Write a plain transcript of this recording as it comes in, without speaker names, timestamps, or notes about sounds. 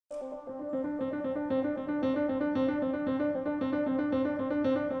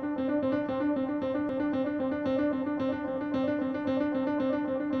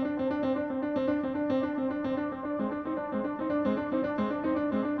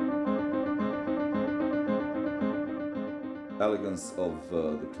elegance of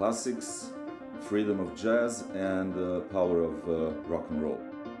the classics, freedom of jazz, and power of rock and roll.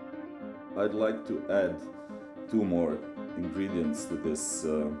 I'd like to add two more ingredients to this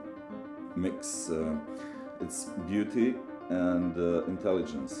mix. It's beauty and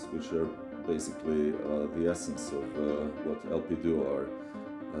intelligence, which are basically the essence of what LP Duo are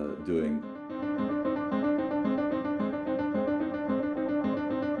doing.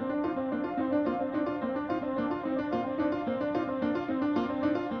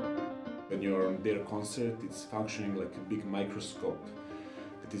 When you're on their concert, it's functioning like a big microscope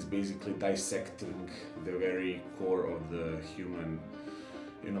that is basically dissecting the very core of the human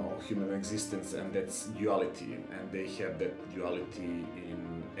existence, and that's duality. And they have that duality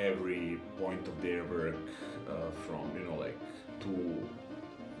in every point of their work, from like two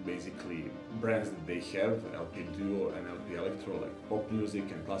basically brands that they have, LP Duo and LP Electro, like pop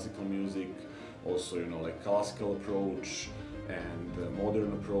music and classical music, also like classical approach and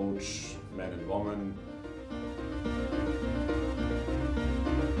modern approach, man and woman.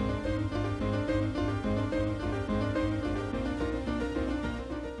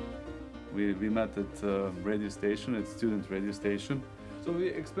 We met at a radio station, at student radio station. So we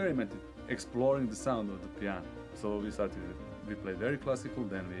experimented, exploring the sound of the piano. So we played very classical,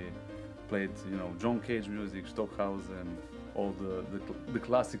 then we played, John Cage music, Stockhausen, and all the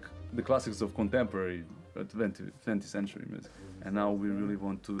classics of contemporary 20th century music. And now we really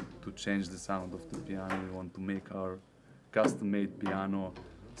want to change the sound of the piano. We want to make our custom-made piano,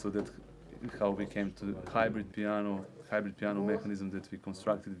 so that how we came to hybrid piano mechanism that we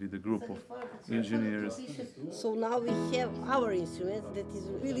constructed with a group of engineers. So now we have our instrument that is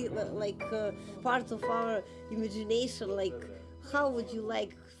really like part of our imagination. Like, how would you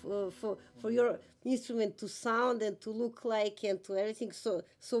like for your instrument to sound and to look like and to everything? So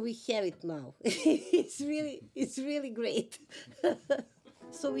we have it now. It's really great.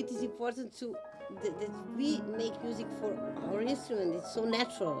 So it is important that we make music for our instrument. It's so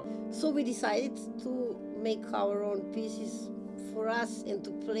natural. So we decided to make our own pieces for us and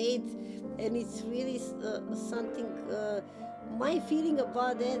to play it. And it's really something, my feeling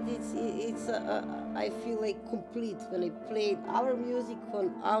about that, I feel like complete when I play our music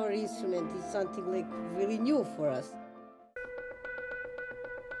on our instrument. It's something like really new for us.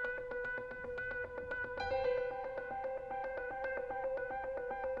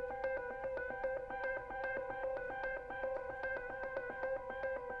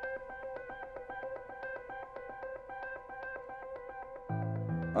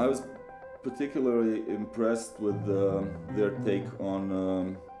 I was particularly impressed with their take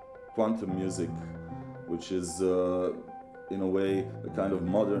on quantum music, which is in a way a kind of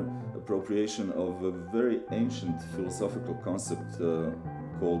modern appropriation of a very ancient philosophical concept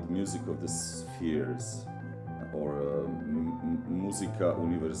called music of the spheres, or musica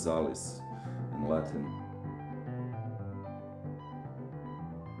universalis in Latin.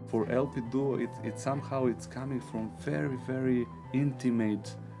 For LP Duo, it's coming from very, very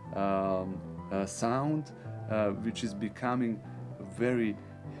intimate sound, which is becoming very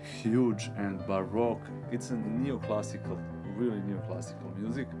huge and baroque. It's a neoclassical, really neoclassical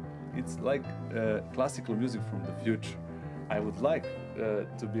music. It's like classical music from the future. I would like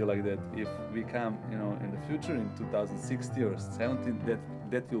to be like that. If we come, in the future, in 2060 or 70,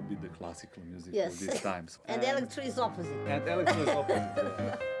 that will be the classical music of these times. And electro is opposite. And electro is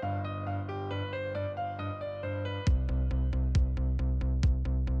opposite.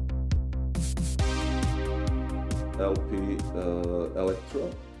 LP Electro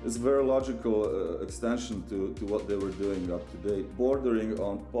is a very logical extension to what they were doing up to date, bordering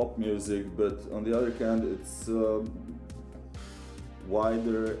on pop music, but on the other hand it's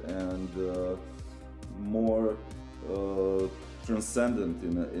wider and more transcendent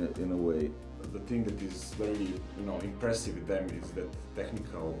in a way. The thing that is very impressive with them is the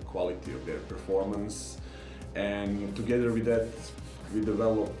technical quality of their performance, and together with that we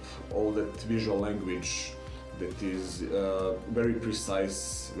develop all that visual language that is very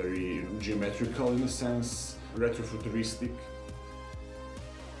precise, very geometrical in a sense, retrofuturistic.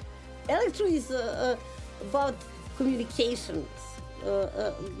 Electro is about communications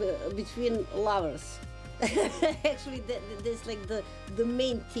between lovers. Actually, that's like the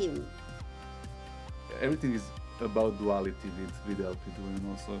main theme. Everything is about duality with LP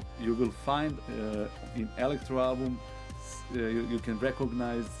Duo, so you will find in Electro album you can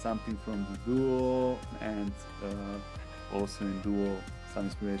recognize something from the Duo, and also in Duo some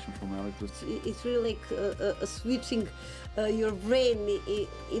inspiration from Electro. It's really like switching your brain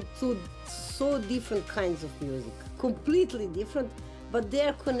into so different kinds of music, completely different, but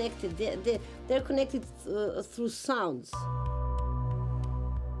they're connected. They're connected through sounds.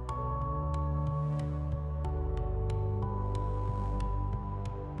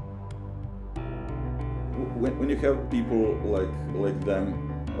 when you have people like them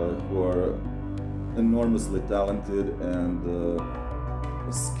who are enormously talented and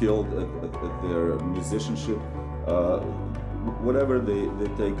skilled at their musicianship, whatever they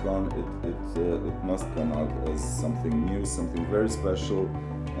take on, it must come out as something new, something very special,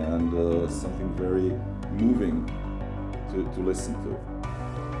 and something very moving to listen to.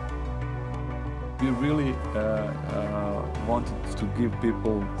 We really wanted to give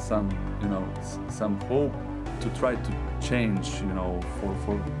people some, some hope to try to change,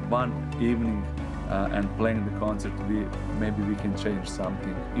 for one evening and playing the concert, maybe we can change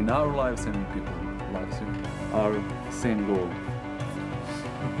something in our lives and in people's lives. Our same goal.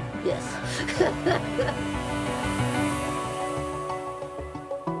 Yes.